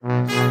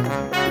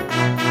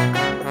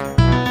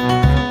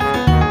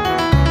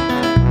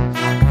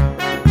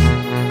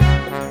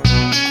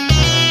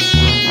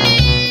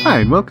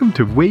welcome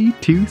to Way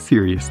Too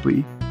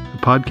Seriously, the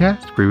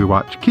podcast where we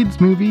watch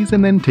kids' movies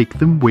and then take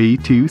them way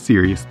too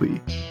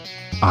seriously.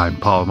 I'm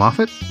Paul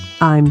Moffat.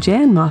 I'm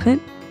Jan Moffat.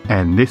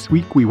 And this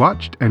week we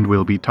watched and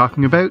will be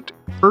talking about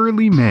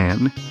Early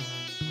Man.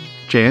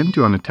 Jan, do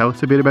you want to tell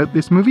us a bit about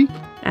this movie?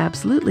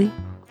 Absolutely.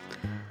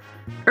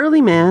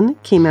 Early Man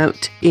came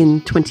out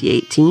in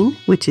 2018,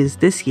 which is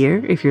this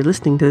year, if you're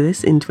listening to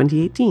this in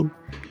 2018.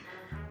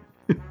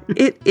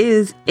 It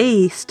is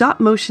a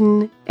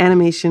stop-motion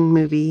animation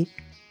movie.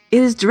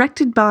 It is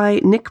directed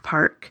by Nick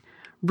Park,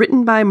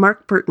 written by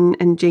Mark Burton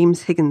and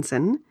James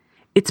Higginson.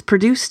 It's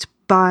produced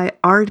by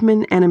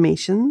Aardman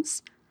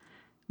Animations,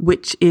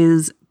 which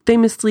is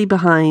famously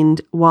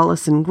behind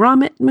Wallace and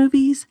Gromit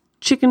movies,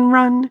 Chicken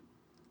Run,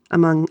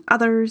 among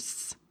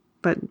others,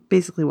 but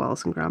basically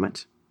Wallace and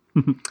Gromit.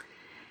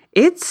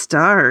 It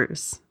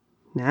stars,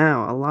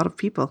 now, a lot of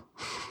people.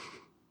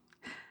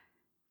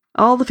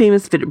 All the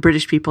famous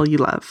British people you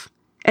love.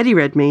 Eddie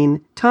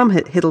Redmayne, Tom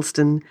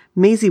Hiddleston,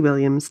 Maisie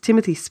Williams,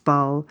 Timothy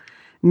Spall,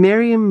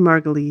 Miriam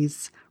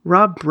Margolyes,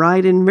 Rob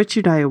Brydon,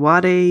 Richard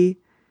Ayoade,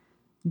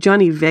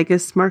 Johnny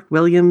Vegas, Mark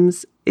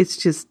Williams. It's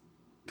just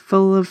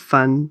full of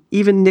fun.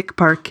 Even Nick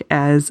Park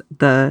as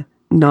the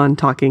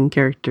non-talking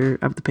character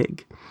of the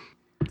pig.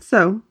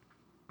 So,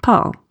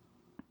 Paul,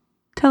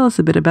 tell us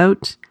a bit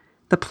about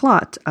the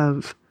plot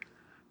of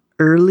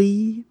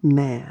Early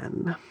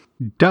Man.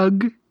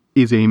 Doug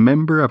is a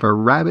member of a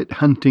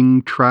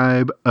rabbit-hunting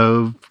tribe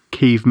of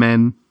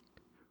cavemen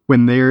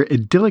when their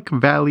idyllic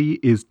valley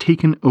is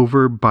taken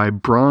over by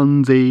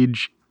Bronze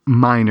Age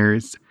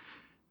miners.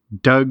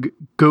 Doug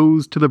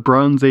goes to the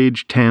Bronze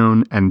Age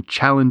town and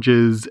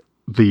challenges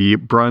the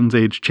Bronze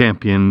Age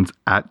champions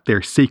at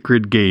their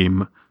sacred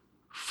game,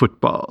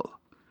 football.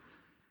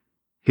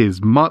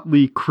 His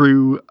motley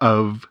crew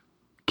of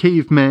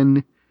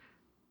cavemen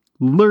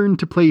learn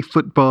to play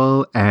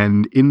football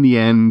and, in the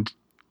end,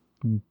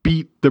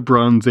 beat the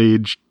Bronze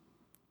Age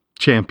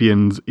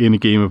champions in a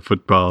game of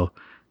football,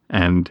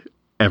 and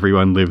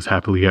everyone lives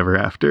happily ever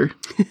after.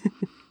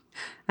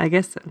 I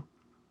guess so.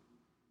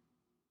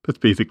 That's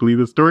basically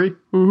the story.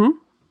 Mm-hmm.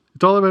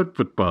 It's all about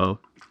football.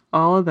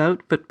 All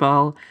about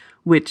football,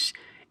 which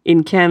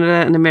in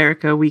Canada and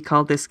America we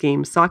call this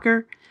game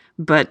soccer,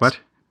 but What?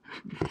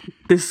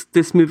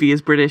 This movie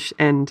is British,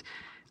 and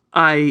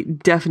I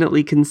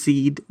definitely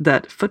concede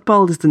that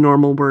football is the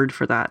normal word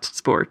for that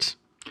sport.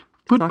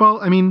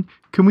 Football, I mean,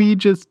 can we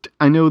just...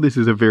 I know this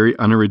is a very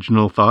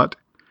unoriginal thought,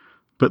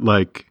 but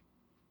like,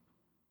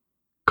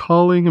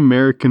 calling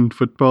American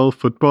football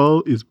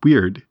is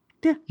weird.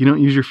 Yeah. You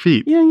don't use your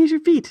feet. You don't use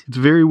your feet. It's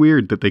very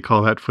weird that they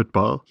call that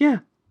football. Yeah.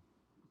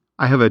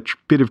 I have a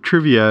bit of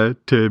trivia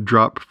to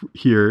drop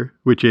here,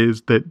 which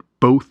is that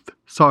both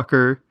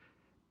soccer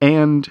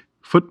and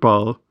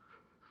football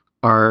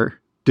are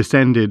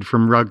descended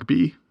from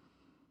rugby,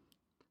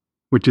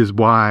 which is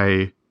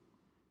why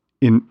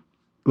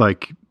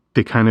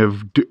they kind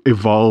of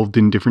evolved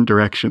in different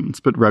directions,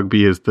 but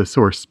rugby is the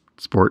source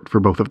sport for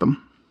both of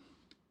them.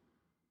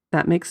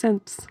 That makes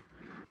sense.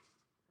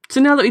 So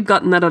now that we've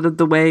gotten that out of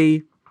the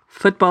way,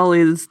 football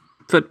is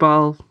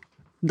football.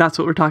 That's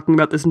what we're talking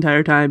about this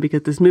entire time,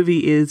 because this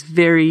movie is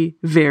very,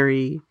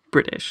 very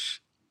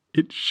British.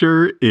 It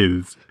sure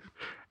is.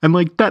 And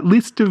like that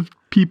list of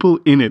people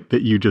in it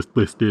that you just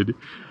listed,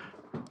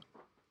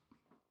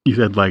 you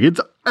said like,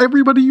 it's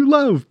everybody you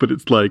love, but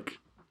it's like,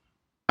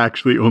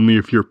 actually only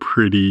if you're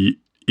pretty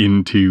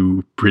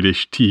into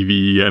British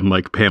TV and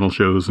like panel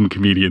shows and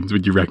comedians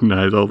would you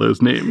recognize all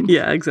those names.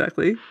 Yeah,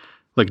 exactly.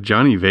 Like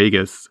Johnny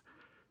Vegas.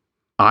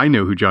 I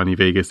know who Johnny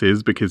Vegas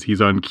is because he's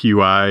on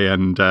QI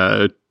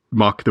and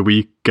Mock the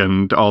Week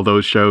and all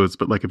those shows.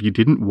 But like if you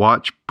didn't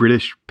watch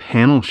British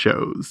panel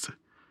shows...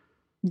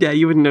 Yeah,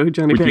 you wouldn't know who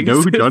Johnny Vegas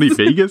is. Would you know who Johnny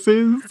Vegas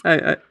is?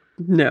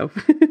 No.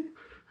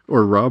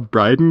 Or Rob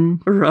Brydon?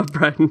 Or Rob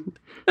Brydon.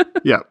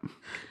 Yeah.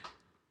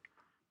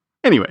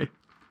 Anyway.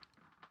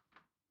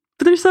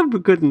 But there's some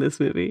good in this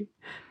movie.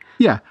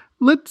 Yeah,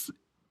 let's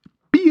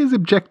be as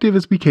objective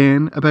as we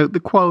can about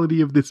the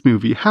quality of this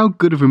movie. How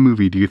good of a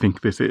movie do you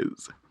think this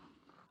is?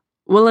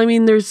 Well, I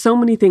mean, there's so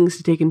many things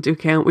to take into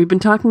account. We've been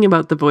talking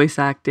about the voice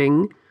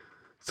acting,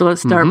 so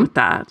let's start with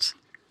that,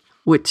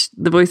 which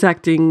the voice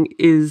acting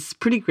is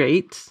pretty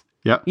great.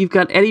 Yeah. You've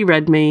got Eddie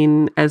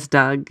Redmayne as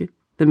Doug,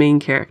 the main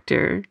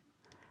character,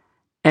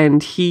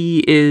 and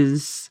he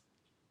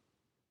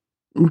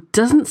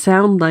doesn't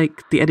sound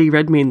like the Eddie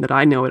Redmayne that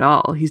I know at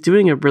all. He's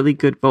doing a really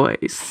good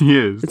voice. He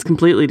is. It's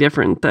completely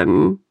different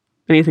than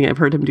anything I've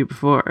heard him do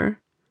before.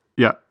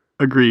 Yeah,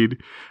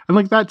 agreed. And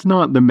like, that's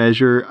not the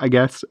measure, I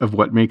guess, of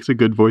what makes a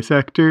good voice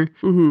actor.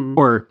 Mm-hmm.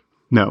 Or,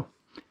 no.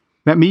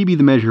 That may be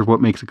the measure of what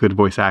makes a good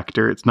voice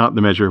actor. It's not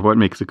the measure of what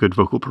makes a good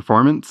vocal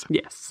performance.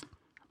 Yes.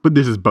 But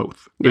this is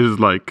both. Yeah. This is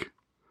like,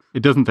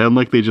 it doesn't sound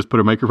like they just put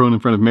a microphone in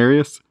front of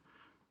Marius.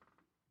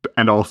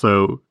 And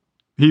also,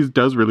 he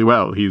does really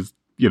well. He's,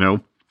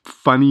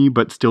 funny,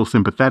 but still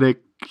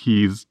sympathetic.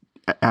 He's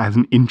has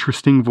an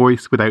interesting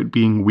voice without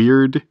being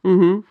weird,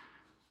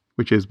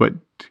 which is what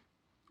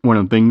one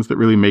of the things that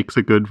really makes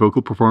a good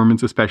vocal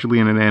performance, especially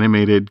in an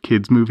animated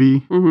kids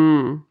movie.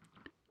 Mm-hmm.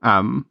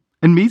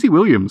 And Maisie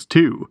Williams,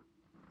 too.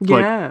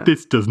 Yeah. Like,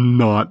 this does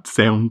not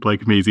sound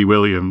like Maisie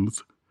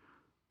Williams,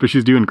 but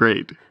she's doing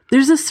great.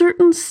 There's a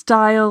certain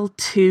style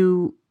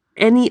to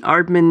any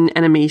Aardman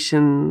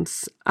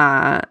Animations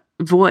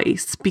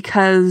voice,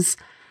 because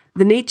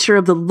the nature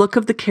of the look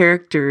of the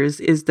characters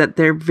is that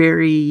they're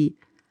very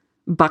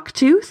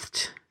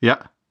buck-toothed.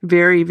 Yeah.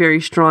 Very,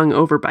 very strong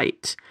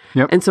overbite.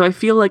 Yep. And so I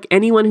feel like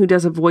anyone who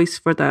does a voice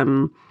for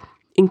them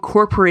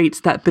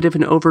incorporates that bit of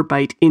an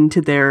overbite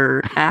into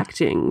their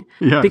acting.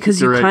 Yeah,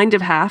 because you right. kind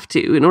of have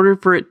to. In order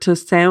for it to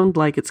sound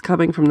like it's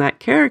coming from that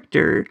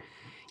character,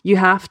 you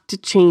have to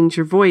change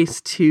your voice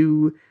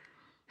to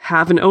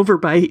have an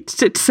overbite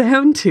to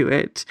sound to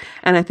it.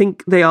 And I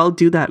think they all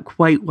do that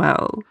quite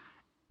well.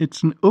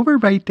 It's an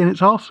overbite, and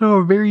it's also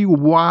a very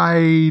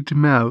wide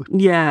mouth.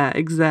 Yeah,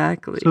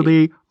 exactly.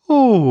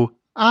 So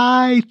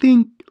I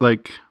think,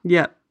 like,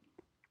 Yep.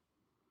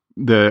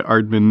 the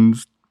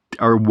Aardmans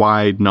are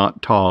wide,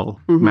 not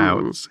tall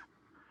mouths.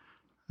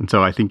 And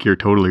so I think you're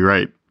totally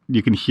right.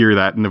 You can hear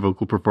that in the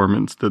vocal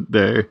performance that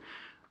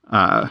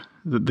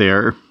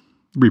they're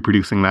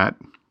reproducing that.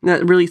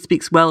 That really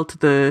speaks well to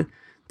the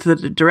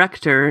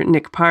director,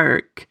 Nick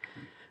Park,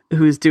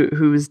 who's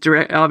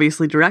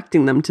obviously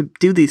directing them to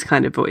do these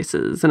kind of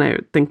voices, and I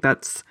think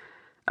that's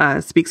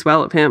speaks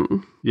well of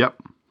him. Yep.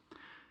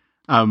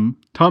 Tom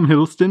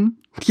Hiddleston.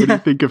 What do you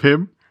think of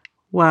him?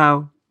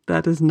 Wow,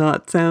 that does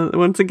not sound.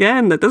 Once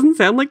again, that doesn't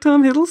sound like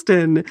Tom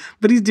Hiddleston,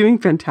 but he's doing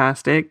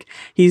fantastic.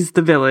 He's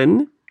the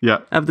villain. Yeah.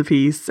 Of the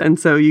piece, and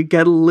so you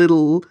get a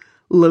little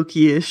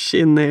Loki-ish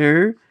in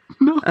there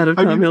out of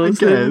Tom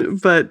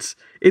Hiddleston, but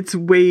it's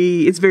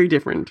very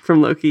different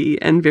from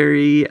Loki and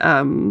very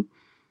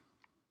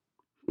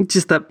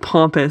just that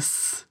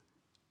pompous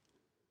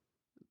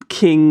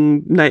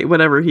king knight,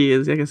 whatever he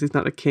is. I guess he's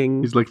not a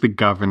king. He's like the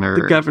governor.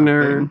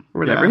 Or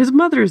whatever. Yeah. His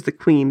mother is the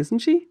queen, isn't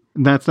she?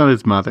 That's not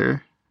his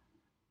mother.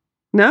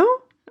 No?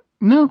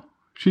 No,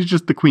 she's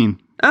just the queen.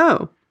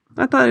 Oh,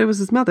 I thought it was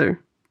his mother.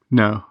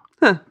 No.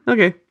 Huh,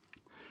 okay.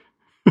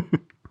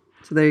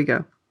 So there you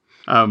go.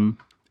 And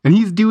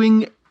he's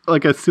doing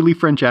like a silly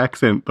French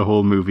accent the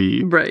whole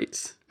movie.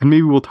 Right. And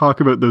maybe we'll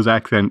talk about those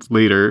accents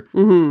later.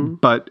 Mm-hmm.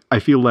 But I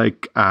feel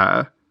like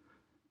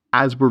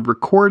as we're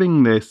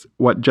recording this,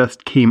 what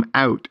just came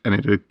out, and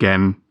it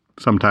again,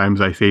 sometimes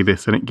I say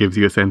this and it gives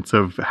you a sense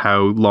of how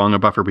long a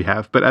buffer we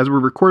have. But as we're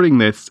recording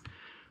this,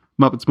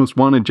 Muppets Most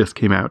Wanted just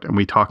came out, and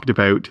we talked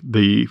about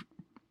the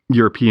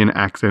European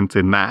accents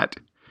in that.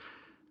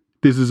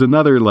 This is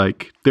another,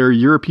 like, there are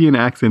European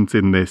accents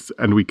in this,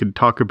 and we'll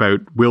talk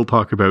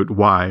about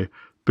why.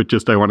 But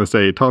just, I want to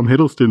say, Tom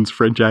Hiddleston's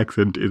French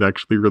accent is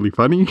actually really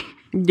funny.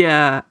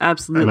 Yeah,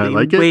 absolutely. And I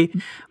like it.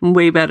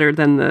 Way better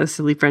than the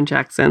silly French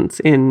accents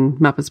in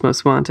Muppets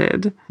Most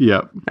Wanted.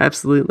 Yeah.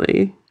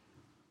 Absolutely.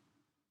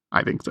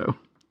 I think so.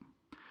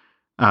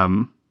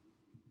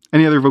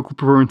 Any other vocal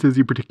performances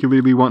you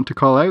particularly want to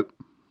call out?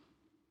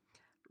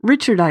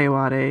 Richard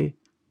Ayoade.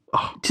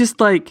 Oh. Just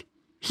like,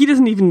 he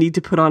doesn't even need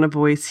to put on a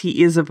voice.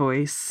 He is a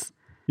voice.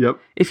 Yep.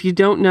 If you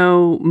don't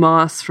know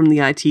Moss from the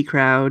IT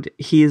Crowd,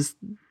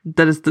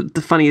 that is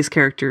the funniest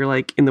character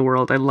like in the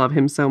world. I love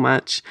him so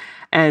much.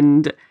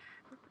 And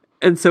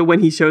so when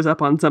he shows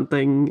up on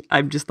something,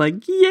 I'm just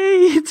like,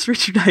 yay, it's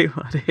Richard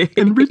Ayoade.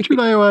 And Richard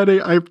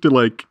Ayoade, I have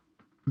to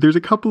there's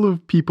a couple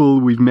of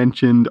people we've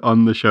mentioned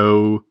on the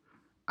show.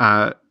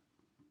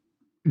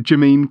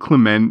 Jermaine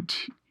Clement,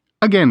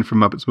 again from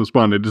Muppets Most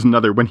Wanted, is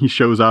another. When he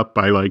shows up,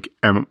 I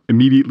am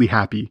immediately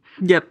happy.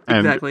 Yep,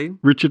 exactly. And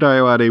Richard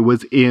Ayoade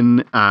was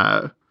in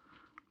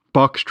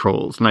Box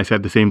Trolls, and I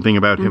said the same thing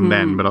about him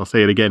then, but I'll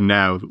say it again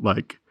now.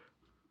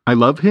 I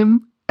love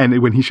him, and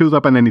when he shows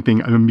up on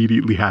anything, I'm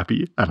immediately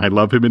happy. And I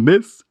love him in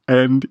this,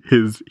 and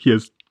he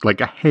has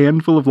a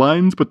handful of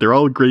lines, but they're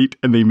all great,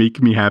 and they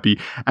make me happy.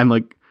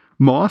 And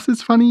Moss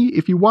is funny.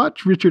 If you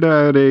watch Richard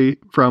Ayoade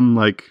from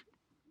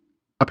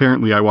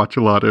apparently I watch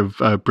a lot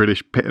of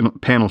British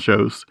panel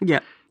shows. Yeah.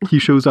 He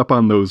shows up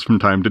on those from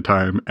time to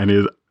time and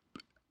is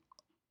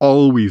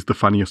always the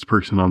funniest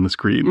person on the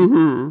screen.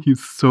 Mm-hmm.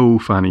 He's so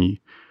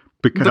funny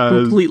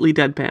because... completely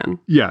deadpan.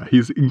 Yeah,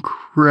 he's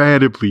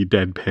incredibly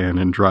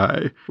deadpan and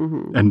dry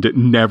and it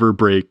never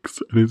breaks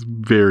and is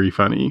very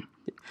funny.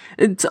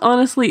 It's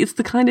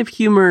the kind of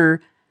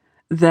humor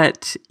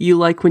that you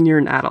like when you're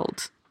an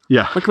adult.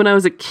 Yeah. When I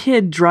was a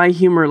kid, dry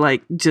humor,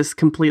 just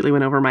completely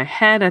went over my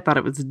head. I thought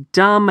it was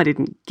dumb. I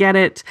didn't get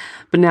it.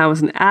 But now as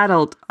an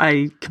adult,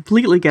 I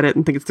completely get it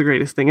and think it's the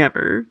greatest thing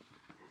ever.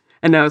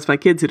 And now it's my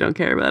kids who don't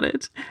care about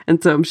it.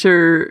 And so I'm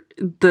sure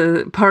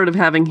the part of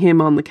having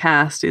him on the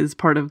cast is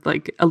part of,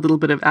 a little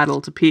bit of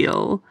adult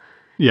appeal.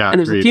 Yeah. And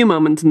there's a few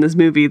moments in this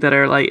movie that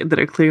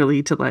are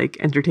clearly to,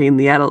 entertain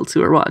the adults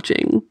who are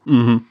watching.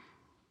 Mm-hmm.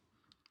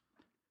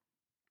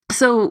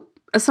 So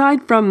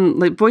aside from,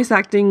 voice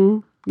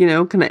acting...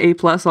 kind of A+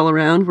 all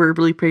around. We're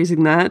really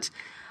praising that.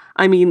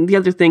 I mean, the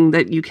other thing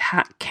that you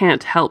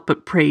can't help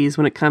but praise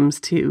when it comes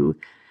to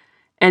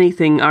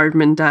anything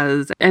Aardman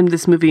does, and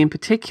this movie in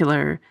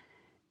particular,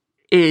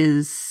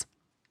 is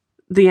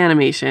the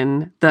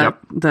animation.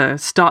 The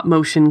stop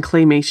motion,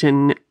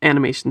 claymation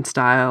animation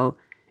style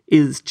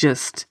is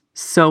just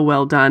so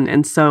well done.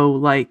 And so,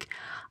 like,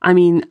 I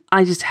mean,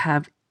 I just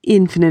have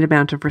infinite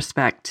amount of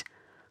respect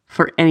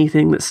for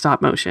anything that's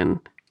stop motion.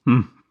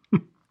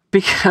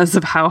 Because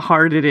of how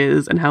hard it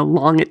is and how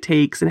long it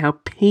takes and how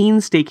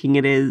painstaking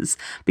it is.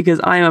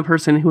 Because I am a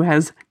person who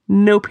has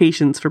no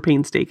patience for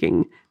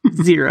painstaking.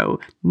 Zero.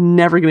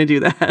 Never going to do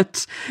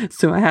that.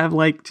 So I have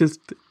like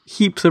just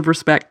heaps of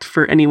respect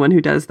for anyone who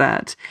does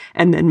that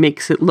and then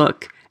makes it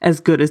look as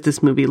good as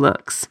this movie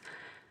looks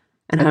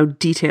and how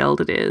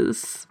detailed it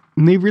is.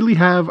 They really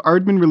have,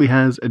 Aardman really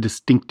has a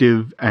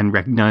distinctive and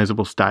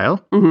recognizable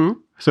style. Mm-hmm.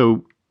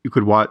 So you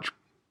could watch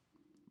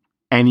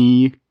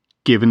any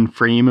given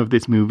frame of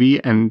this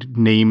movie and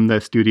name the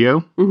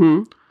studio.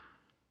 Mm-hmm.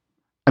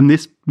 And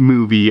this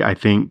movie, I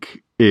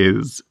think,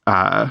 is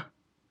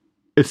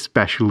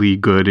especially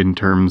good in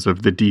terms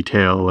of the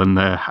detail and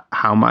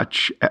how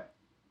much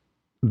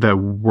the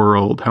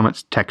world, how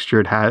much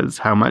texture it has,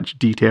 how much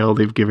detail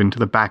they've given to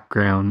the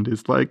background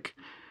is like...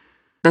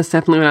 That's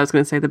definitely what I was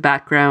going to say. The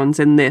backgrounds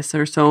in this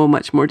are so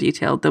much more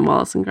detailed than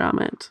Wallace and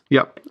Gromit.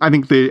 Yep. I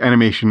think the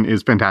animation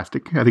is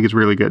fantastic. I think it's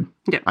really good.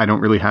 Yep. I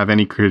don't really have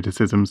any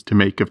criticisms to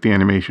make of the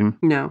animation.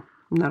 No,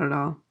 not at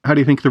all. How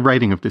do you think the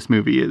writing of this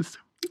movie is?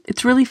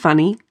 It's really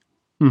funny.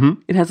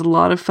 Mm-hmm. It has a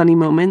lot of funny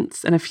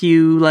moments and a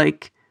few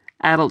like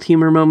adult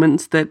humor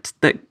moments that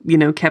you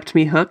know kept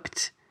me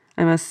hooked,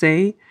 I must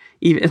say.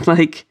 Even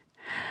like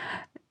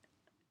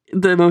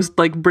the most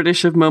like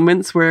British of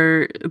moments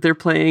where they're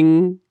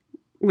playing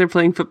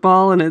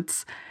football and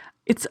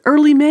it's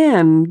early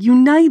man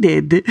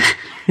united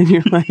and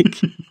you're like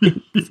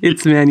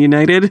it's Man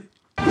United.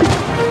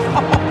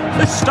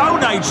 The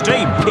Stone Age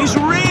team is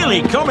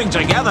really coming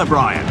together,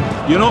 Brian.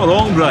 You're not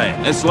wrong,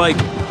 Brian. It's like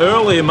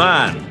early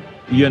man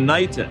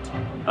united.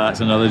 That's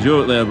another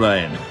joke there,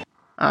 Brian.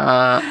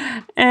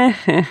 And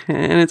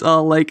it's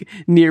all like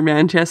near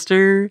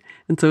Manchester,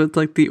 and so it's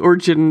like the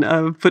origin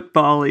of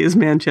football is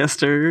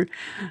Manchester.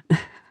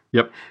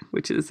 Yep.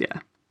 Which is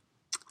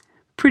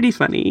pretty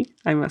funny,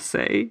 I must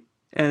say,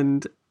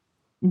 and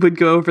would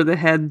go over the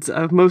heads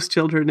of most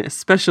children,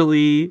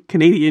 especially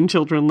Canadian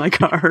children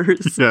like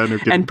ours. Yeah, no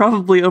kidding. And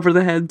probably over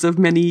the heads of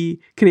many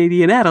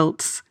Canadian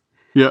adults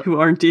who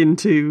aren't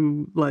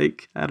into,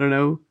 like, I don't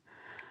know.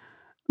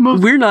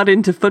 We're not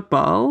into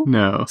football.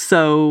 No.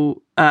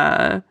 So,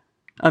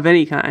 of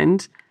any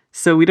kind.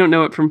 So we don't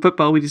know it from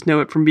football. We just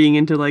know it from being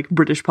into, like,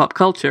 British pop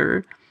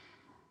culture.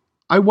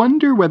 I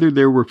wonder whether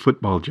there were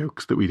football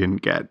jokes that we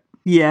didn't get.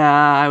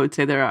 Yeah, I would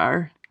say there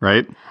are.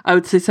 Right? I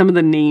would say some of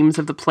the names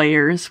of the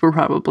players were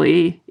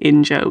probably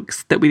in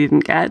jokes that we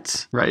didn't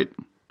get. Right.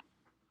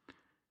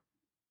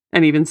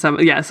 And even some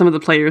of the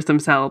players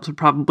themselves are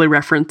probably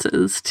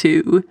references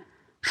to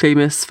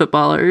famous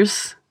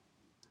footballers.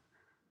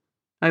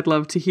 I'd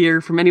love to hear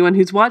from anyone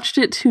who's watched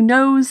it, who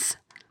knows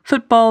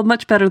football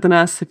much better than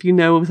us. If you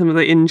know some of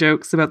the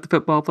in-jokes about the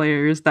football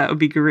players, that would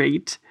be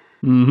great.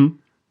 Mm-hmm.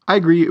 I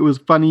agree. It was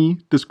funny.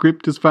 The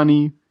script is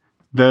funny.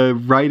 The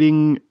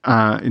writing,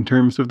 in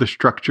terms of the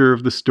structure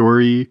of the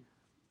story,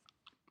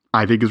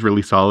 I think is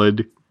really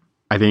solid.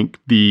 I think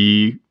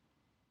it's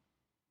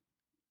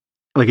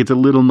a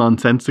little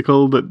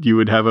nonsensical that you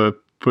would have a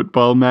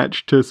football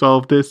match to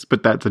solve this,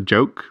 but that's a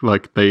joke.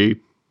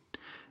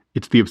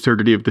 It's the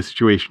absurdity of the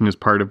situation is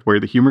part of where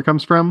the humor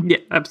comes from. Yeah,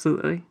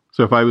 absolutely.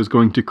 So if I was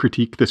going to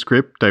critique the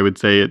script, I would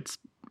say it's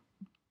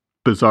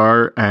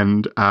bizarre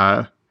and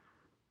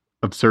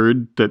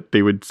absurd that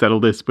they would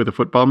settle this with a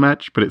football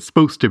match, but it's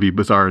supposed to be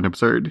bizarre and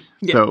absurd.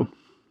 Yeah. So,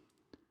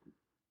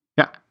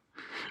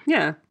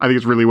 yeah. I think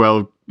it's really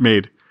well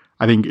made.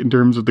 I think in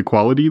terms of the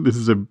quality, this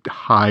is a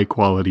high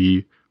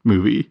quality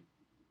movie.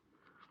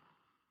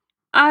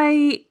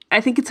 I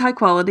think it's high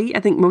quality. I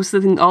think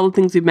all the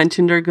things we've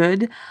mentioned are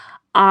good.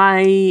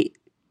 I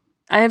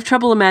have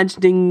trouble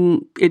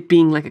imagining it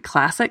being like a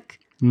classic.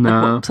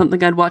 No. Like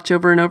something I'd watch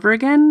over and over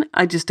again.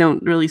 I just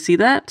don't really see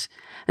that.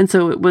 And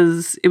so it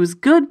was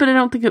good, but I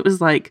don't think it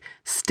was like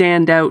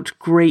standout,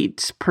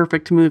 great,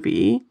 perfect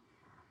movie.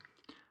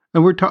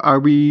 And are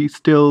we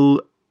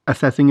still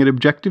assessing it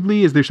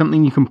objectively? Is there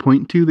something you can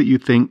point to that you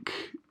think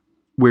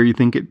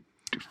it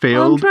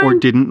failed or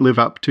didn't live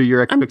up to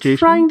your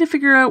expectations? I'm trying to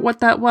figure out what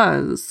that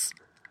was.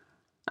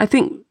 I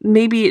think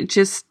maybe it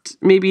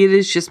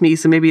is just me,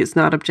 so maybe it's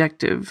not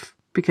objective.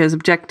 Because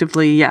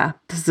objectively,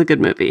 this is a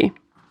good movie.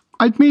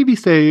 I'd maybe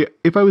say,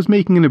 if I was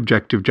making an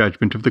objective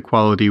judgment of the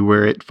quality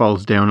where it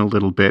falls down a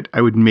little bit,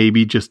 I would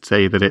maybe just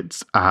say that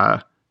it's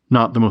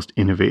not the most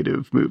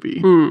innovative movie.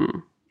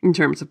 In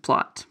terms of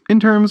plot. In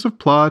terms of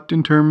plot,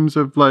 in terms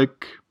of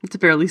It's a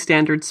fairly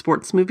standard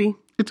sports movie.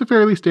 It's a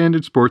fairly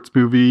standard sports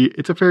movie.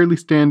 It's a fairly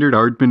standard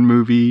Aardman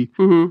movie.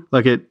 Mm-hmm.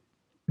 It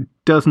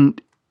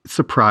doesn't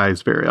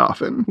surprise very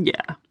often.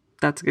 Yeah,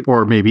 that's a good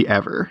Or maybe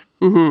ever.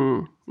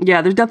 Mm-hmm.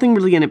 Yeah, there's nothing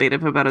really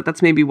innovative about it.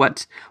 That's maybe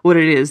what it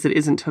is that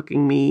isn't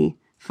hooking me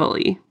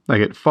fully.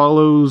 It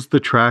follows the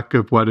track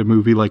of what a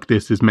movie like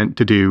this is meant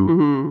to do.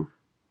 Mm-hmm.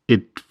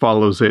 It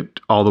follows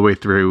it all the way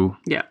through.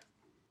 Yeah.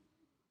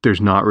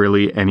 there's not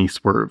really any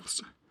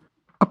swerves.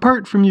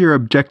 Apart from your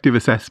objective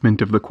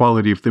assessment of the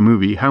quality of the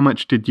movie, how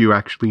much did you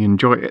actually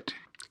enjoy it?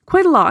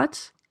 Quite a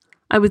lot,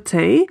 I would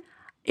say.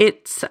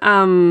 It's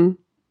fun.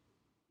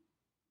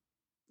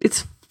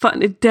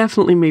 It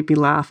definitely made me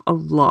laugh a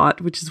lot,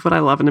 which is what I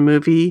love in a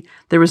movie.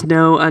 There was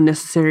no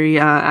unnecessary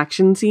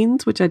action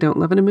scenes, which I don't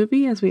love in a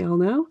movie, as we all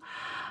know.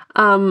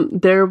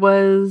 There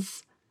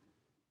was,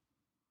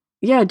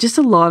 just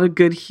a lot of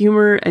good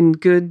humor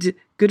and good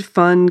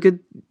fun, good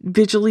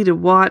visually to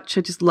watch.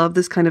 I just love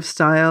this kind of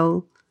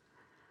style.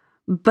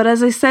 But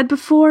as I said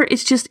before,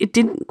 it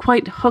didn't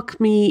quite hook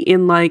me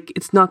in, like,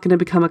 it's not going to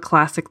become a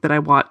classic that I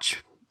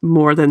watch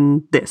more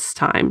than this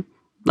time.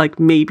 Like,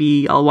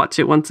 maybe I'll watch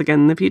it once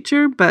again in the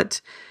future,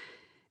 but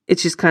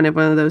it's just kind of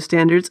one of those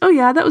standards. Oh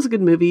yeah, that was a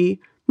good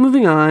movie.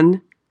 Moving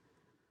on.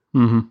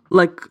 Mm-hmm.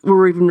 Like,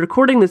 we're even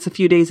recording this a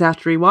few days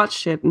after we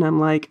watched it, and I'm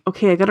like,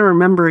 okay, I got to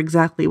remember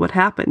exactly what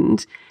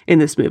happened in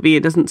this movie.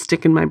 It doesn't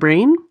stick in my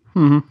brain.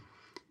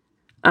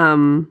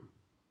 Mm-hmm.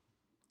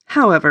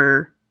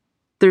 However,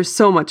 there's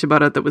so much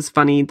about it that was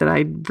funny that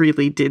I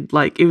really did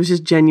like. It was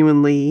just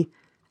genuinely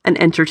an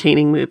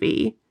entertaining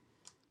movie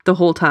the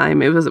whole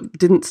time. It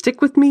didn't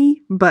stick with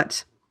me,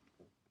 but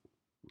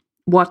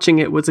watching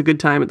it was a good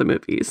time at the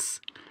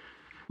movies.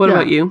 What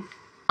about you?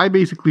 I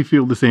basically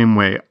feel the same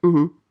way.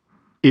 Mm-hmm.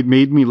 It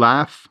made me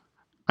laugh.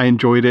 I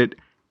enjoyed it.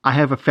 I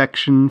have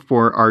affection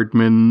for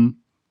Aardman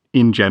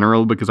in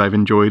general because I've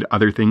enjoyed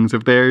other things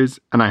of theirs,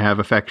 and I have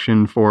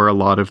affection for a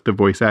lot of the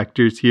voice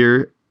actors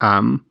here.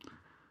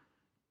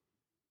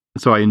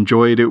 So I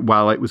enjoyed it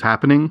while it was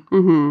happening.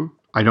 Mm-hmm.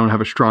 I don't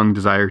have a strong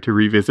desire to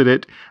revisit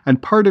it.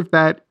 And part of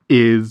that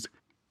is,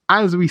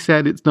 as we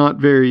said, it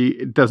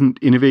doesn't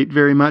innovate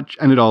very much.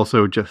 And it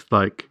also just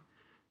like,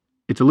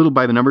 it's a little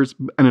by the numbers.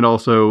 And it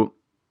also,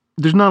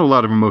 there's not a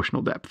lot of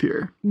emotional depth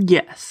here.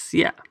 Yes.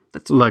 Yeah.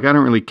 That's like, I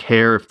don't really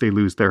care if they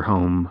lose their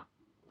home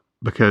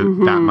because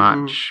that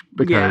much,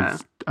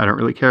 because I don't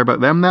really care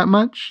about them that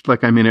much.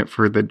 Like, I'm in it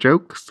for the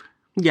jokes.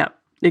 Yeah,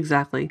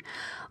 exactly.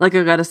 Like,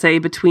 I gotta say,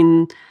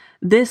 between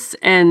this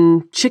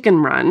and Chicken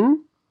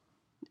Run,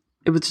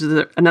 which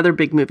is another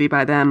big movie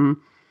by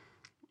them,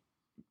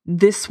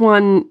 this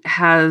one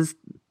has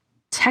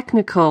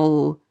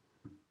technical,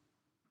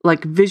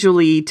 like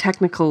visually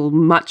technical,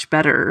 much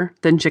better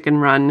than Chicken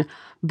Run,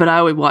 but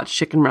I would watch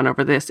Chicken Run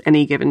over this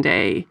any given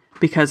day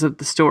because of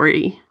the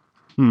story.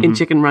 Mm-hmm. In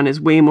Chicken Run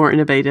is way more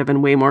innovative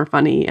and way more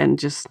funny and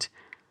just,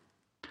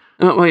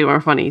 not way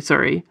more funny,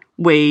 sorry,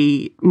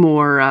 way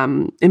more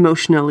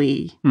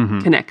emotionally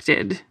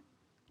connected.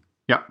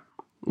 Yeah.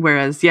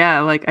 Whereas,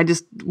 like,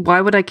 why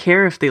would I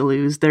care if they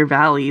lose their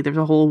valley? There's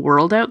a whole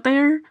world out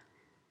there,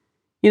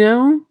 you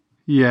know?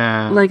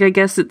 Yeah. Like, I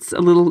guess it's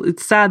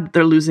sad that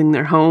they're losing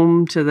their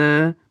home to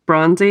the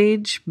Bronze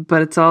Age,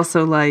 but it's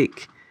also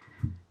like,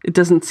 it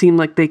doesn't seem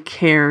like they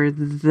care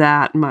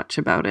that much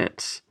about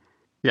it.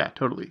 Yeah,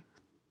 totally.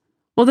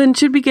 Well, then,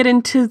 should we get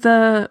into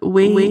the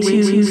way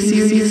too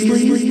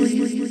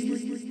seriously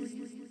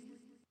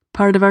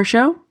part of our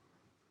show?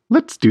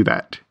 Let's do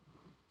that.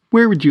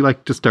 Where would you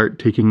like to start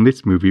taking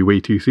this movie way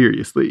too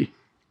seriously?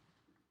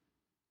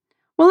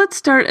 Well, let's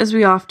start, as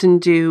we often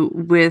do,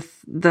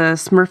 with the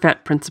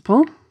Smurfette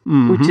principle,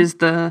 which is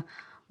the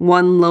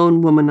one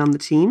lone woman on the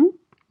team.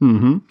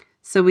 Mm-hmm.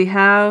 So we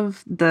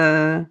have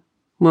the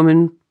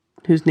woman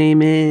whose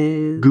name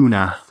is...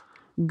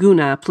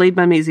 Guna, played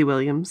by Maisie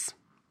Williams.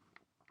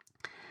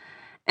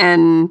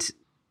 And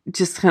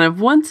just kind of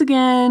once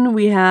again,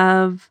 we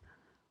have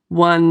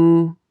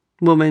one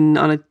woman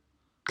on a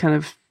kind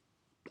of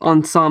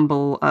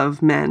ensemble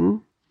of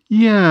men.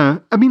 Yeah.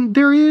 I mean,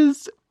 there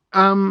is...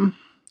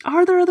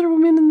 Are there other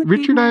women in the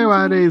Richard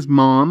Ayoade's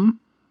mom.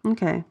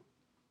 Okay.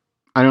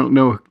 I don't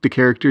know the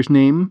character's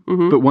name,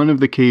 but one of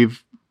the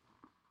cave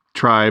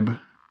tribe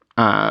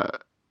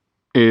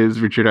is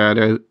Richard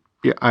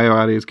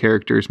Ayoade's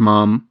character's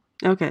mom.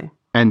 Okay.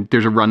 And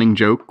there's a running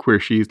joke where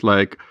she's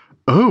like,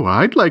 oh,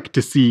 I'd like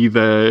to see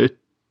the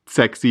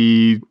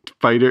sexy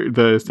fighter,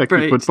 the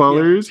sexy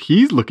footballers. Yeah.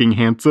 He's looking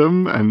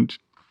handsome. And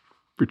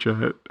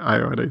Richard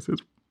Ayoade says,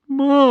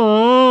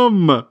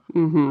 Mom!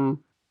 Mm-hmm.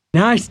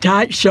 Nice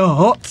tight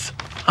shorts.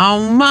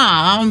 Oh,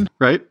 Mom!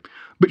 Right?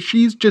 But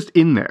she's just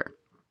in there.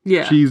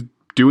 Yeah. She's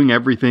doing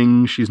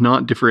everything. She's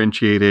not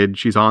differentiated.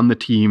 She's on the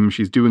team.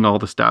 She's doing all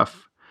the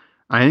stuff.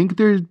 I think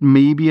there's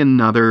maybe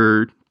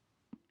another...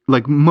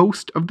 Like,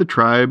 most of the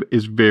tribe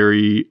is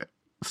very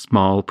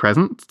small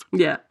presence.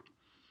 Yeah.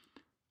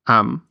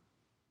 But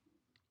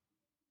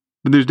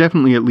there's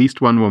definitely at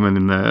least one woman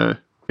in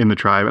the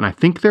tribe, and I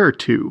think there are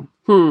two.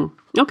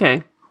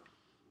 Okay.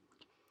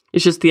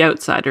 It's just the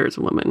outsider is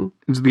a woman.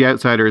 It's the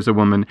outsider is a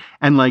woman.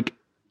 And, like,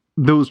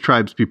 those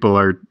tribes people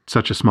are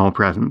such a small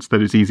presence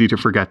that it's easy to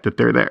forget that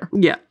they're there.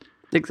 Yeah,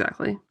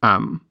 exactly.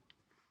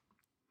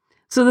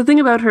 So the thing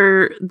about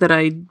her that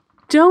I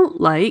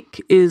don't like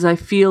is I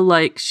feel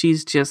like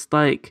she's just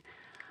like,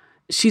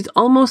 she's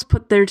almost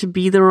put there to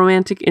be the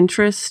romantic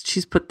interest.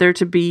 She's put there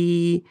to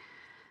be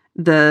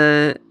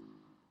the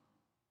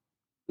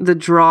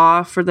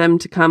draw for them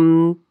to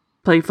come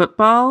play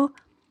football.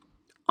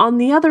 On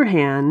the other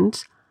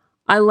hand,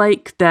 I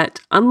like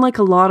that, unlike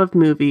a lot of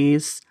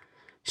movies,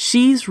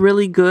 she's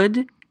really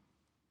good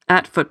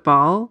at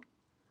football,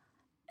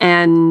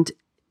 and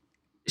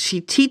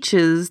she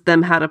teaches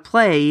them how to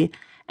play,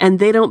 and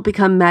they don't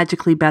become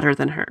magically better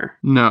than her.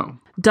 No.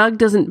 Doug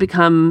doesn't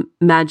become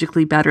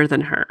magically better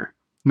than her.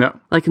 No.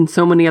 Like in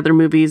so many other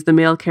movies, the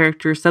male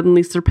character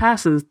suddenly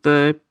surpasses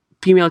the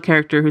female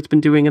character who's been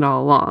doing it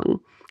all along.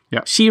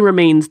 Yeah. She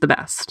remains the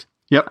best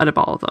Yep. out of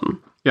all of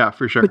them. Yeah,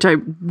 for sure. Which I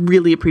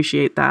really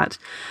appreciate that.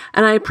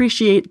 And I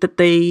appreciate that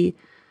they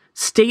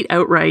state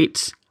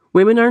outright,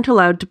 women aren't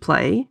allowed to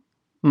play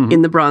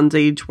in the Bronze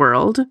Age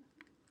world.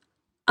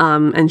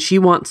 And she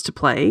wants to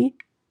play.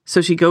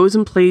 So she goes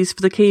and plays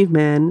for the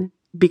caveman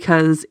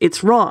because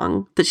it's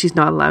wrong that she's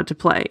not allowed to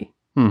play.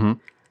 Mm-hmm.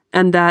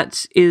 And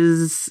that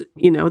is,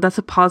 that's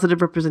a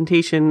positive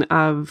representation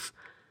of,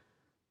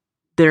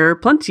 there are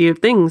plenty of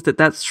things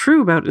that's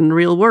true about in the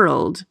real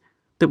world,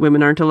 that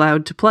women aren't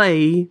allowed to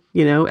play,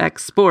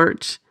 X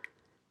sport.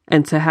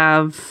 And to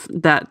have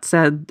that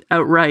said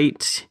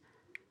outright,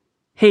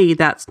 hey,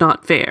 that's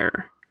not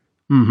fair.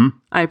 Mm-hmm.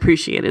 I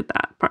appreciated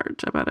that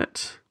part about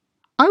it.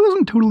 I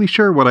wasn't totally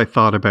sure what I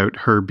thought about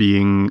her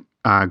being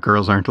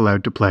girls aren't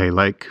allowed to play.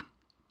 Like,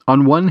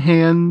 on one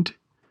hand,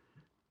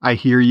 I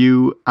hear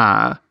you,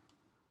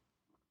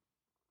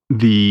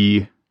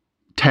 the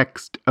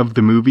text of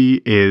the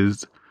movie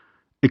is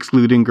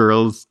excluding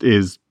girls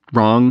is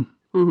wrong,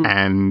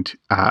 and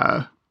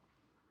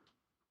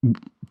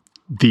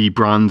the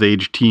Bronze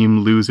Age team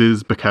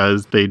loses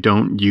because they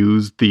don't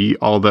use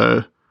all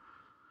the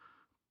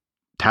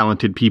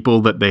talented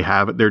people that they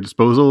have at their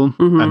disposal,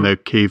 and the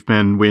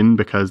cavemen win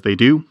because they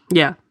do.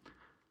 Yeah.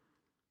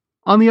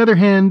 On the other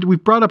hand,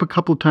 we've brought up a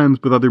couple times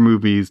with other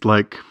movies,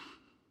 like,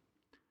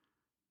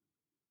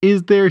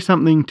 is there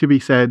something to be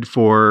said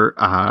for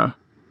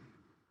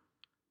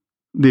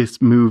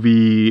this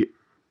movie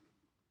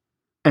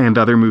and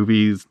other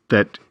movies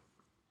that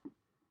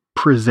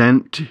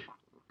present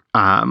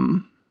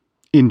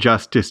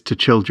injustice to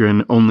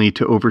children only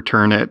to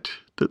overturn it?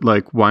 That,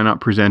 like, why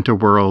not present a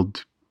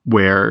world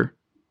where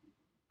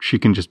she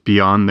can just be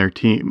on their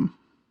team?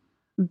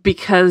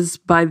 Because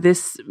by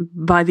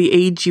the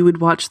age you would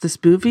watch this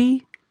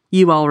movie,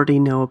 you already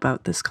know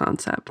about this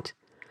concept.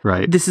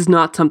 Right. This is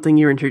not something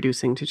you're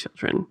introducing to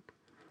children.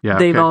 Yeah.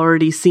 They've okay.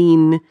 already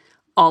seen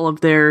all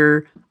of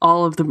the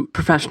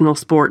professional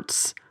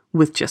sports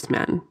with just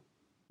men.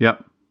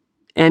 Yep.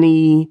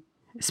 Any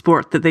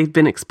sport that they've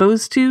been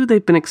exposed to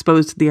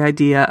the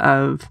idea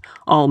of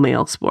all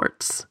male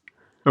sports.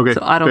 Okay.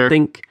 So I don't fair.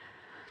 think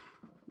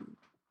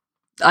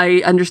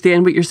I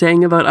understand what you're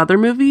saying about other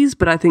movies,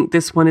 but I think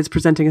this one is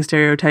presenting a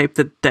stereotype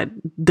that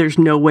there's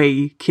no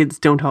way kids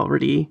don't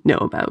already know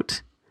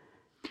about.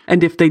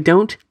 And if they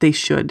don't, they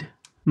should.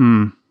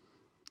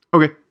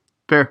 Okay.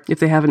 Fair. If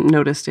they haven't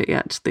noticed it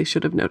yet, they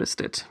should have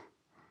noticed it.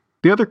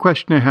 The other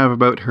question I have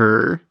about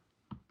her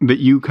that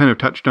you kind of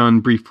touched on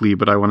briefly,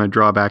 but I want to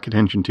draw back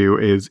attention to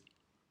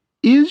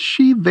is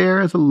she there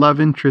as a love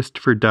interest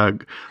for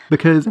Doug?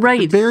 Because at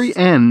the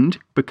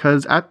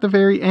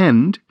very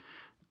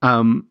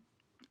end,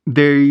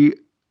 they,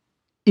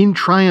 in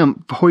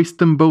triumph, hoist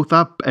them both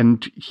up,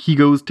 and he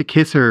goes to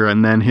kiss her,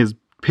 and then his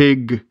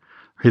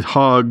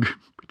hog,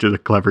 which is a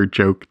clever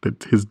joke,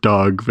 that's his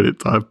dog, but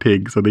it's a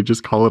pig, so they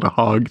just call it a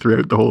hog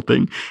throughout the whole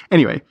thing.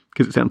 Anyway,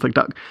 because it sounds like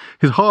Doug.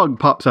 His hog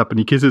pops up, and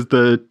he kisses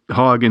the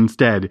hog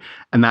instead,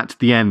 and that's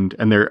the end.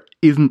 And there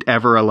isn't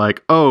ever a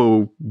like,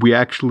 oh, we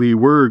actually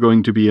were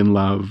going to be in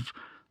love.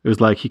 It was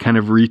like he kind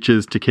of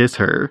reaches to kiss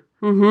her.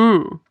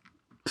 Mm-hmm.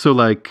 So,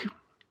 like,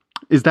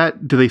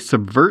 do they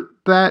subvert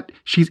that?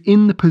 She's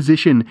in the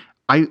position.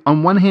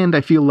 On one hand,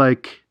 I feel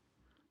like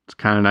it's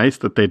kind of nice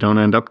that they don't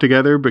end up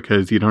together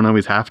because you don't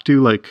always have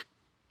to. Like,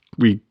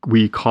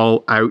 we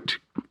call out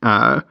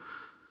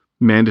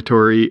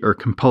mandatory or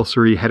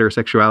compulsory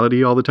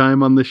heterosexuality all the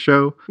time on this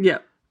show. Yeah.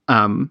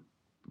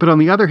 But on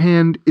the other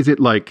hand, is it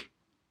like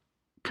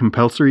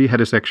compulsory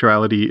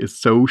heterosexuality is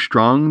so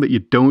strong that you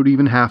don't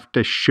even have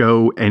to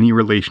show any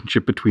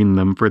relationship between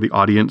them for the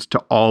audience to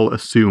all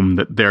assume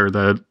that they're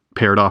the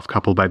paired off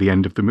couple by the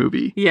end of the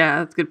movie? Yeah,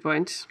 that's a good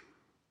point.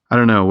 I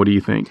don't know. What do you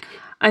think?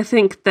 I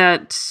think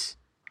that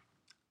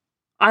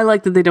I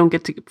like that they don't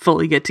get to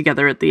fully get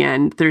together at the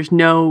end. There's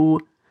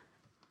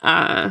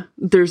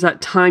that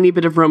tiny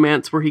bit of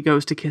romance where he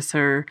goes to kiss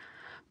her,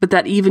 but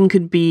that even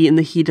could be in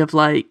the heat of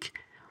like,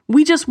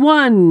 we just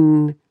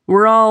won,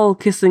 we're all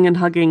kissing and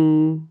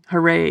hugging,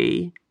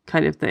 hooray,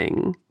 kind of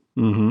thing.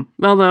 Mm-hmm.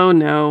 Although,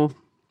 no,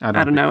 I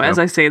don't know. So. As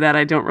I say that,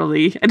 I don't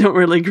really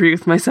agree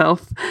with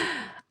myself.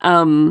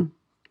 I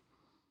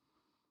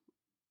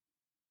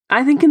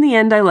think in the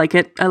end, I like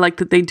it. I like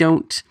that they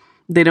don't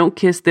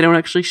kiss. They don't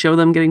actually show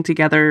them getting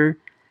together.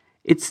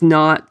 It's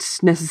not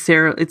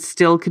necessarily, it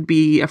still could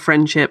be a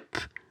friendship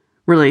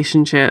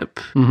relationship.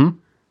 Mm-hmm.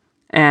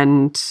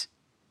 And,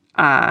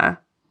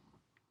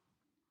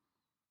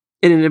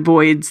 it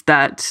avoids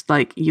that,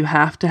 like, you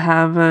have to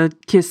have a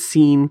kiss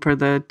scene for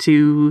the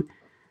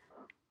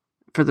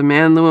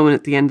man and the woman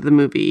at the end of the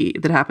movie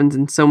that happens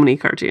in so many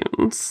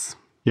cartoons.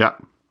 Yeah.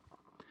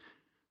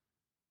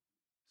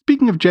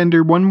 Speaking of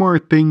gender, one more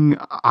thing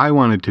I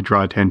wanted to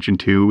draw attention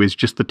to is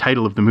just the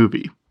title of the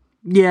movie.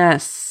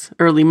 Yes,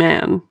 Early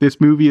Man.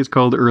 This movie is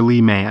called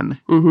Early Man.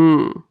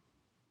 Mm-hmm.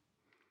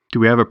 Do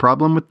we have a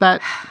problem with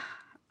that?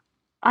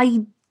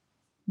 I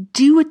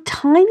do a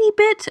tiny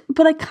bit,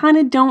 but I kind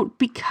of don't,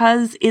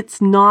 because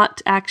it's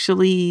not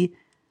actually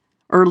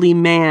Early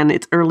Man,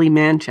 it's Early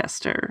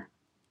Manchester.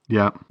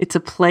 Yeah. It's a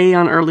play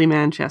on Early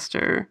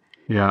Manchester.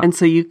 Yeah. And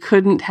so you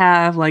couldn't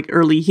have like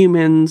Early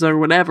Humans or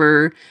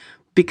whatever,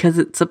 because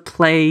it's a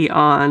play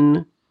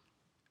on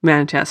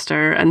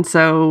Manchester. And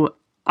so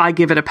I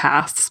give it a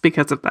pass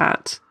because of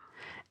that.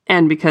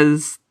 And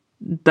because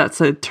that's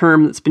a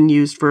term that's been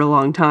used for a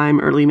long time,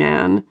 Early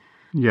Man.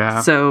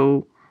 Yeah.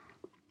 So,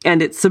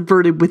 and it's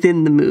subverted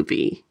within the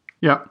movie.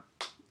 Yeah.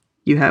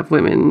 You have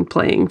women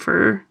playing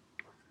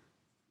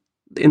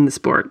in the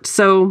sport.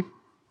 So,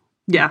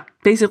 yeah,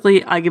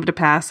 basically I give it a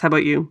pass. How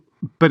about you?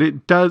 But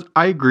it does,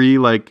 I agree,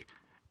 like,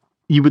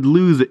 you would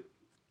lose,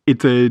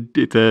 it's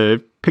a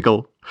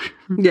pickle.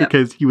 Yeah.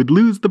 Because you would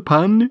lose the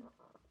pun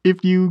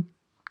if you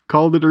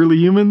called it Early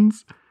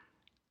Humans.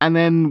 And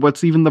then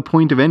what's even the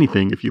point of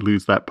anything if you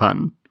lose that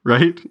pun,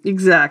 right?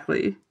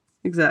 Exactly.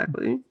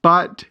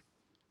 But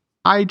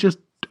I just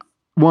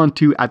want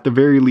to, at the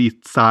very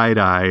least,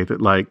 side-eye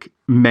that, like,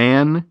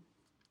 man,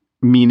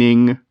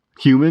 meaning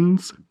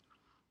humans,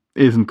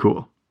 isn't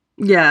cool.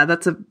 Yeah,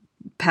 that's a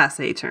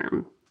passé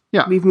term.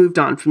 Yeah. We've moved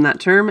on from that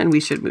term, and we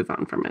should move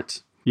on from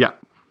it. Yeah.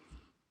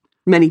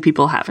 Many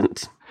people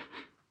haven't.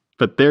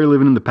 But they're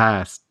living in the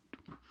past.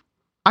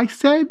 I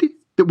said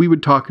that we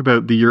would talk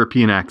about the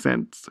European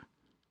accents.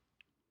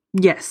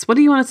 Yes. What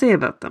do you want to say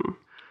about them?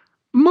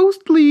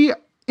 Mostly,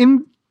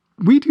 in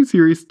way too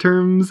serious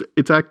terms,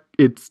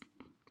 it's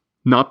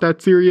not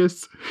that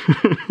serious.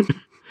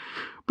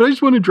 But I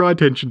just want to draw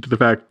attention to the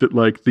fact that,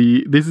 like,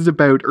 this is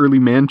about early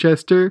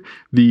Manchester.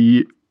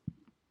 The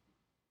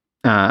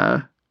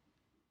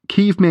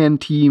caveman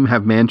team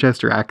have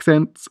Manchester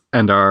accents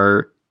and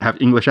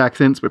have English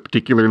accents, but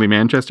particularly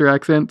Manchester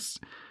accents.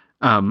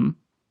 And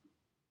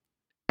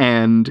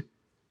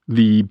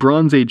the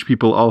Bronze Age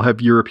people all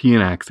have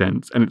European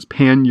accents, and it's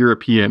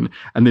pan-European.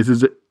 And this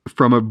is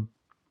from a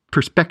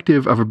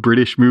perspective of a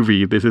British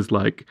movie. This is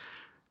like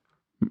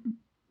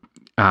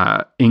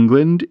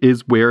England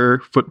is where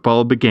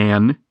football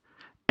began,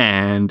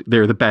 and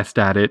they're the best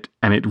at it,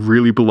 and it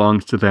really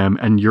belongs to them,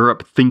 and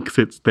Europe thinks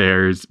it's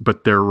theirs,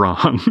 but they're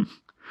wrong.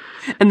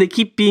 And they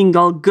keep being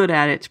all good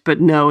at it,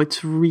 but no,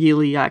 it's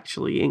really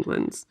actually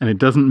England's. And it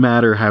doesn't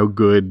matter how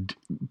good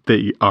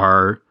they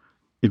are,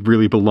 it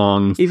really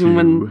belongs even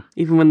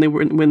when they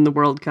win the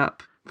World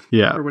Cup.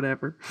 Yeah. Or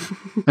whatever.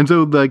 And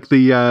so, like,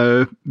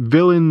 the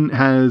villain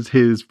has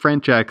his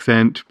French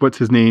accent. What's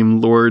his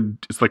name?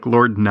 It's like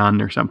Lord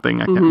Nunn or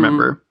something. I can't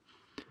remember.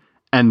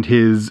 And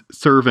his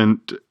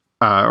servant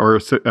or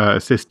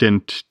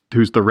assistant,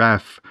 who's the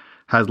ref,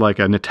 has like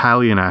an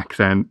Italian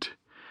accent.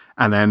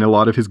 And then a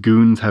lot of his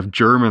goons have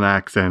German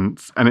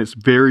accents. And it's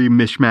very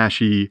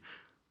mishmashy,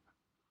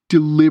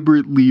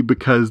 deliberately,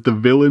 because the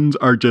villains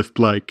are just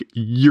like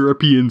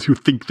Europeans who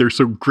think they're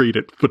so great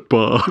at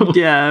football.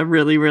 Yeah,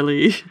 really,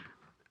 really.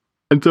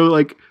 And so,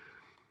 like,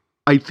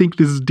 I think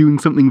this is doing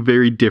something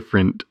very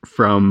different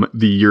from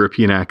the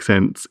European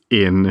accents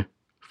in,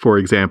 for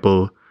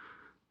example,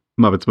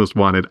 Muppets Most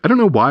Wanted. I don't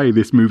know why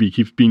this movie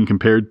keeps being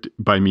compared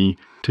by me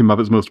to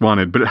Muppets Most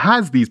Wanted, but it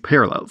has these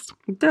parallels.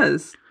 It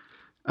does.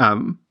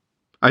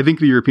 I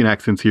think the European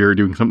accents here are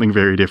doing something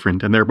very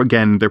different. And they're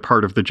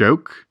part of the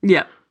joke.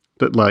 Yeah.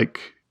 That,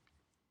 like,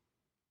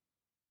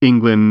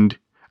 England,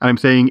 and I'm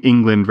saying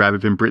England rather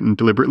than Britain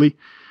deliberately,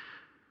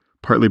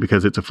 partly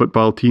because it's a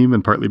football team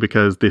and partly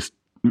because this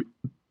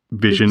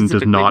vision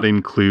does not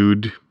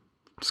include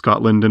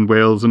Scotland and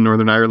Wales and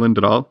Northern Ireland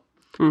at all.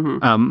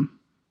 Mm-hmm.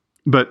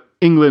 But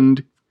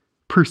England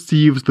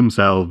perceives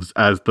themselves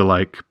as the,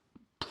 like,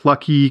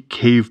 plucky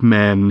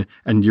cavemen,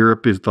 and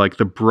Europe is like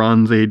the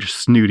Bronze Age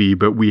snooty,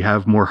 but we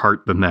have more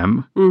heart than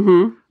them.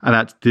 Mm-hmm. And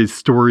that's the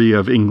story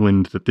of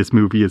England that this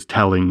movie is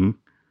telling,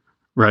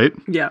 right?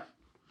 Yeah.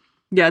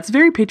 Yeah, it's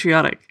very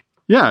patriotic.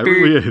 Yeah, it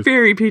really is.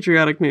 Very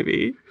patriotic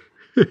movie.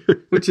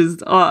 Which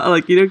is,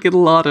 like, you don't get a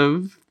lot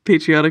of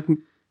patriotic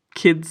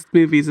kids'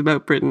 movies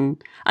about Britain.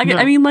 I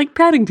mean, like,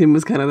 Paddington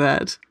was kind of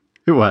that.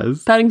 It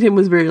was. Paddington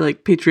was very,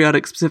 like,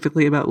 patriotic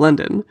specifically about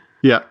London.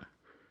 Yeah.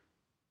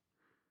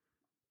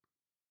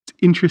 It's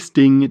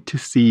interesting to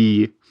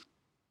see.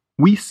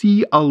 We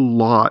see a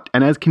lot,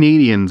 and as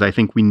Canadians, I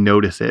think we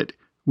notice it.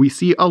 We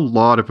see a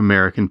lot of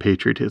American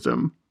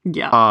patriotism.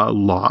 Yeah. A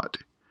lot.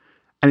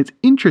 And it's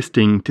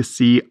interesting to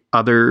see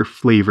other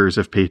flavors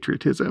of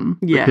patriotism.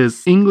 Yes.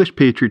 Because English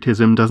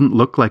patriotism doesn't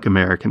look like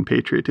American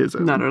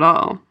patriotism. Not at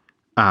all.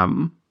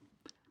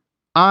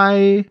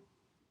 I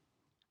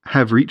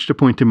have reached a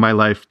point in my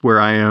life where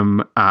I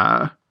am,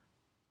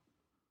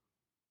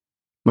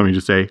 let me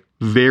just say,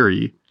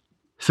 very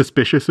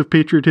suspicious of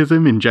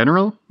patriotism in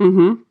general.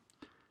 Mm-hmm.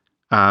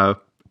 I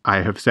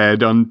have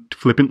said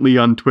flippantly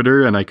on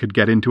Twitter, and I could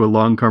get into a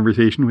long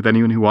conversation with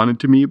anyone who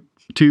wanted me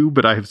to,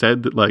 but I have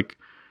said that, like,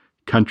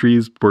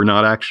 countries were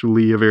not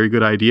actually a very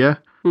good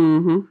idea.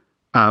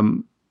 Mm-hmm.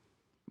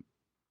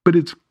 But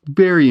it's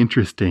very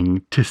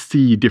interesting to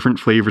see different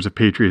flavors of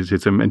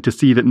patriotism and to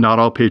see that not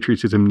all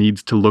patriotism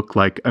needs to look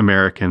like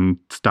American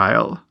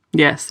style.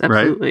 Yes,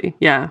 absolutely. Right?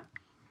 Yeah.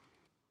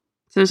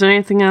 So is there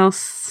anything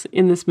else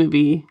in this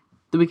movie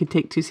that we could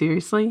take too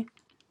seriously?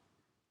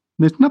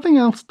 There's nothing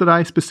else that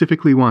I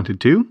specifically wanted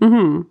to.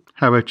 Mm-hmm.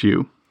 How about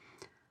you?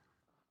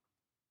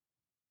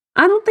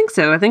 I don't think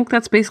so. I think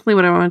that's basically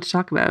what I wanted to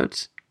talk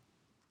about.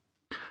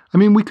 I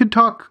mean, we could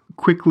talk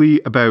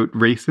quickly about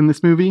race in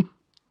this movie.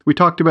 We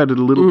talked about it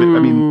a little bit. I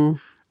mean,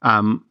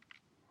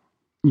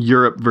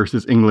 Europe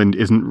versus England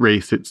isn't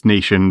race, it's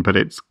nation, but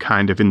it's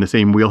kind of in the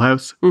same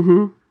wheelhouse.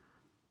 Mm-hmm.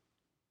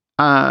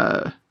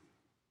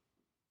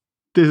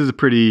 This is a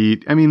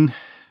pretty, I mean,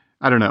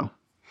 I don't know.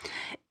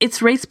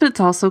 It's race, but it's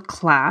also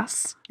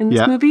class in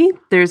this movie.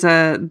 There's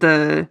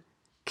the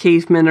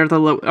cavemen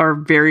are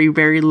very,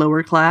 very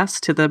lower class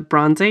to the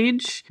Bronze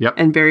Age. Yep.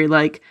 And very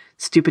like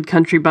stupid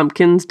country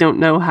bumpkins don't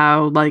know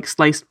how like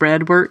sliced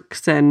bread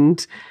works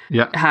and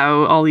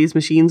how all these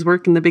machines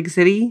work in the big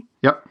city.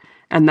 Yep.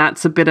 And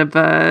that's a bit of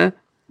a,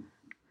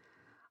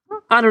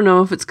 I don't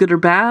know if it's good or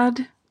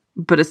bad,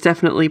 but it's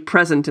definitely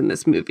present in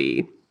this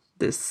movie.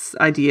 This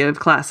idea of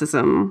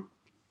classism.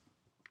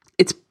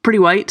 It's pretty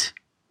white.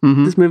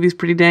 Mm-hmm. This movie's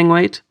pretty dang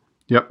white.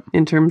 Yep.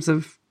 In terms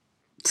of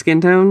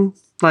skin tone.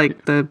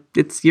 Like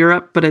it's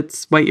Europe, but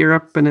it's white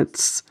Europe and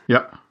it's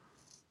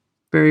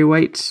very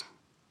white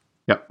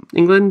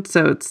England.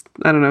 So it's,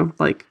 I don't know,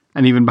 like.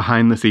 And even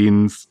behind the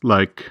scenes,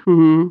 like.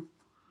 Mm-hmm.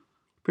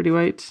 Pretty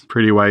white.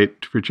 Pretty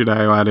white. Richard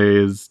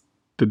Ayoade is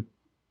the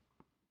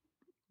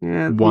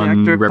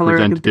one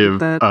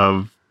representative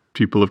of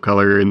people of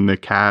color in the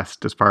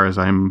cast, as far as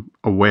I'm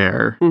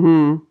aware.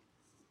 Mm-hmm.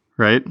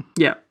 Right?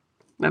 Yeah,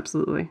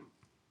 absolutely.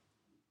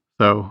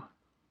 So,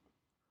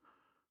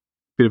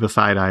 bit of a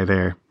side eye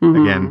there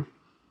again.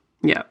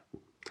 Yeah.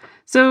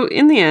 So,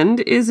 in the end,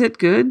 is it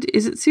good?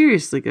 Is it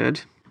seriously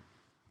good?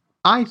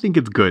 I think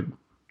it's good.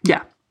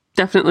 Yeah,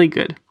 definitely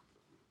good.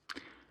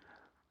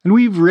 And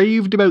we've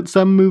raved about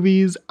some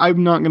movies.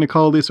 I'm not going to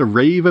call this a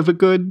rave of a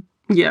good.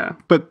 Yeah.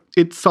 But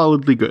it's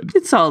solidly good.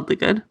 It's solidly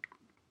good.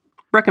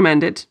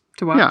 Recommend it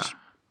to watch. Yeah.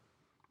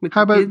 With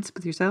your kids,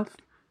 with yourself.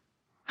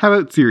 How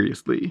about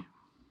seriously?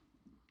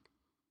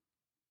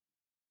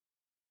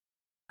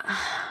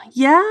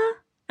 Yeah.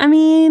 I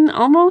mean,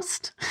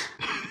 almost.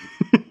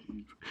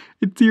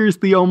 It's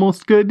seriously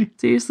almost good.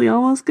 Seriously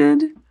almost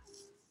good.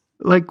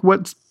 Like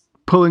what's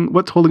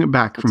holding it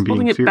back from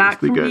being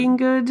seriously good? Being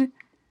good?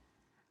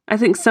 I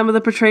think some of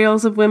the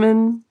portrayals of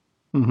women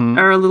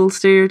are a little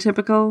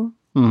stereotypical.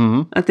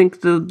 Mm-hmm. I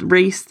think the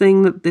race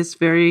thing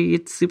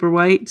it's super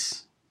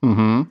white.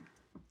 Mm-hmm.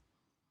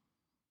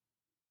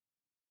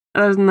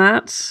 Other than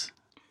that.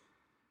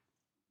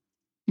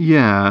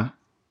 Yeah.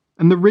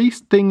 And the race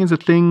thing is a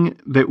thing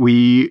that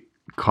we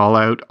call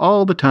out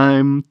all the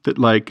time, that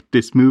like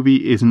this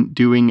movie isn't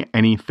doing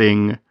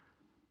anything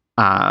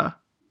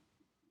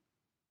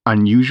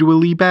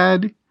unusually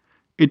bad.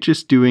 It's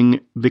just doing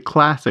the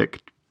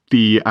classic,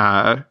 the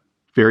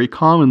very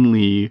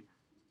commonly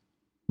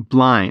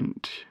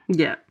blind.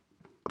 Yeah.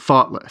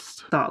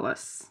 Thoughtless.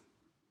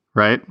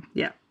 Right?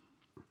 Yeah.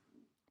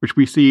 Which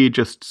we see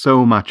just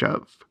so much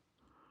of.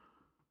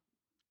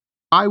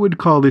 I would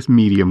call this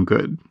medium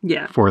good.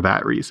 Yeah. For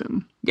that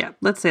reason. Yeah,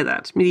 let's say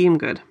that. Medium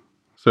good.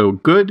 So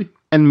good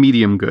and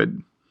medium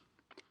good.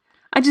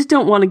 I just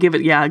don't want to give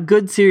it,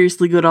 good,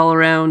 seriously good all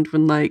around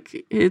when,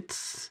 like,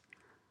 it's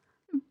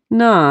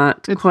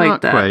not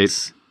quite that.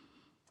 Quite.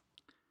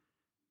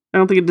 I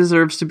don't think it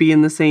deserves to be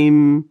in the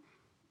same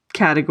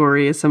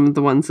category as some of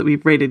the ones that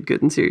we've rated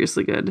good and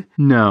seriously good.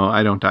 No,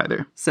 I don't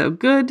either. So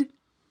good,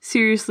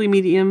 seriously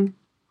medium.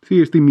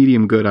 Seriously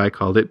medium good, I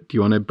called it. Do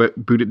you want to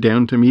boot it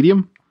down to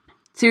medium?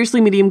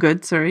 Seriously medium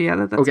good. Sorry, yeah,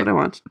 that's okay. What I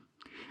want.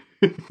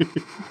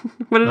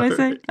 What did I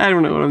say? Right. I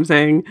don't know what I'm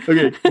saying.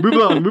 Okay,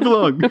 move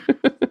along.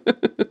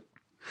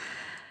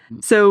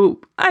 So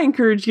I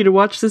encourage you to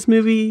watch this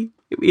movie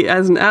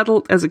as an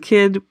adult, as a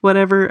kid,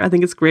 whatever. I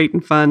think it's great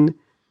and fun.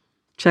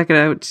 Check it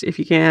out if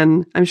you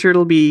can. I'm sure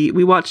we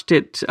watched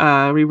it,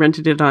 we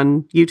rented it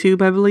on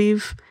YouTube, I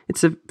believe.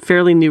 It's a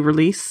fairly new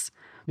release,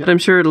 but I'm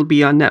sure it'll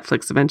be on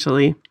Netflix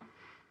eventually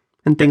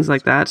and things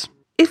like that.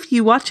 If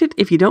you watch it,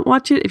 if you don't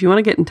watch it, if you want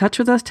to get in touch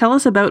with us, tell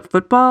us about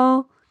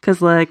football,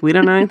 because like we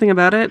don't know anything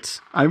about it.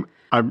 I'm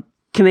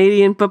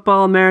Canadian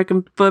football,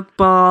 American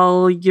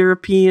football,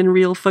 European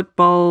real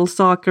football,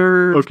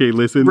 soccer. Okay,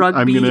 listen,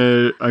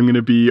 rugby. I'm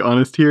gonna be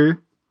honest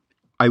here.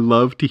 I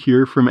love to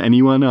hear from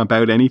anyone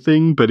about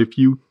anything, but if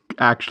you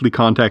actually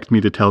contact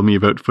me to tell me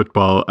about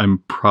football, I'm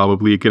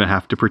probably going to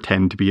have to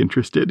pretend to be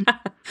interested.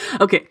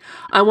 Okay,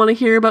 I want to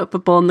hear about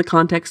football in the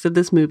context of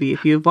this movie.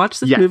 If you've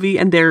watched this movie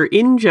and there are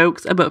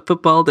in-jokes about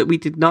football that we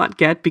did not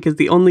get because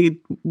the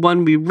only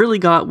one we really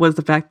got was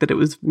the fact that it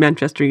was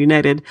Manchester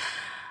United,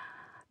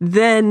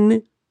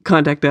 then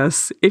contact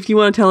us. If you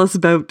want to tell us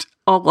about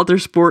all other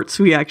sports,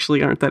 we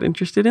actually aren't that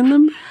interested in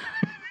them.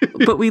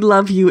 But we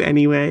love you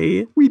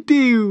anyway. We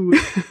do.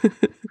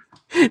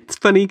 It's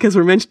funny because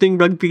we're mentioning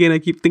rugby and I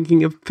keep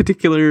thinking of a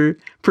particular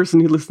person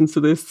who listens to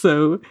this.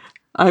 So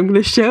I'm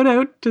going to shout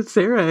out to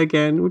Sarah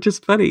again, which is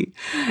funny.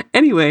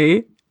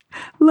 Anyway,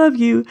 love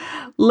you.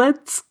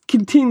 Let's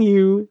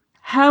continue.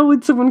 How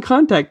would someone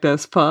contact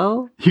us,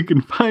 Paul? You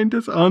can find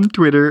us on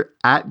Twitter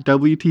at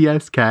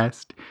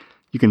WTScast.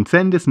 You can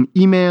send us an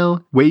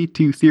email,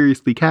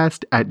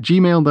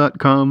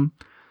 waytooseriouslycast@gmail.com.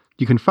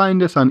 You can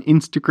find us on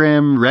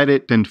Instagram,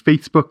 Reddit, and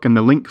Facebook, and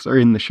the links are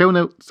in the show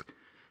notes.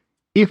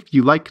 If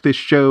you like this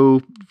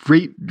show,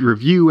 rate,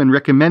 review, and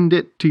recommend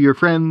it to your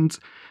friends.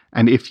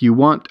 And if you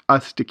want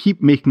us to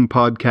keep making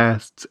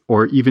podcasts,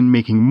 or even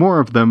making more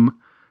of them,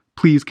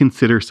 please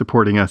consider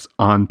supporting us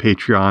on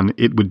Patreon.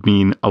 It would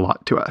mean a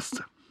lot to us.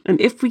 And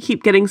if we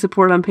keep getting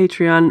support on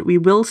Patreon, we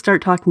will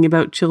start talking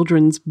about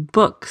children's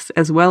books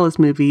as well as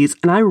movies.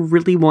 And I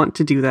really want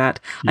to do that.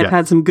 Yes. I've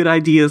had some good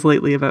ideas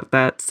lately about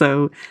that.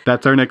 So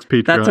that's our next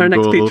Patreon goal. That's our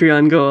next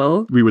Patreon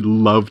goal. We would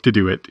love to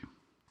do it.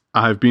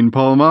 I've been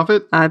Paul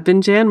Moffat. I've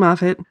been Jan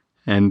Moffat.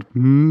 And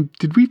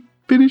did we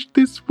finish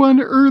this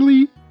one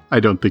early? I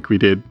don't think we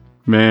did.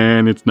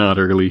 Man, it's not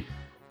early.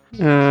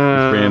 It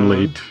ran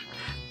late.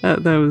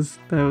 That was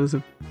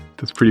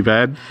That's pretty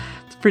bad.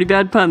 It's a pretty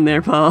bad pun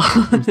there, Paul.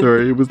 I'm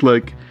sorry. It was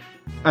like,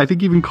 I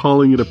think even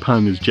calling it a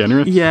pun is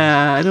generous.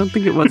 Yeah, I don't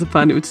think it was a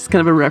pun. It was just kind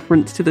of a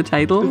reference to the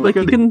title. Like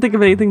you couldn't think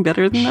of anything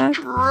better than that?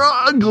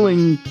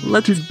 Struggling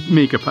to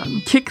make a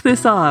pun. Kick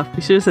this off.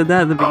 We should have said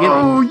that at the beginning.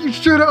 Oh, you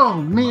should have.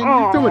 Oh, man,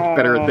 you're so much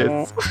better at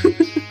this.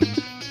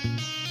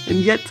 And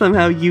yet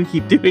somehow you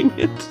keep doing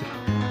it.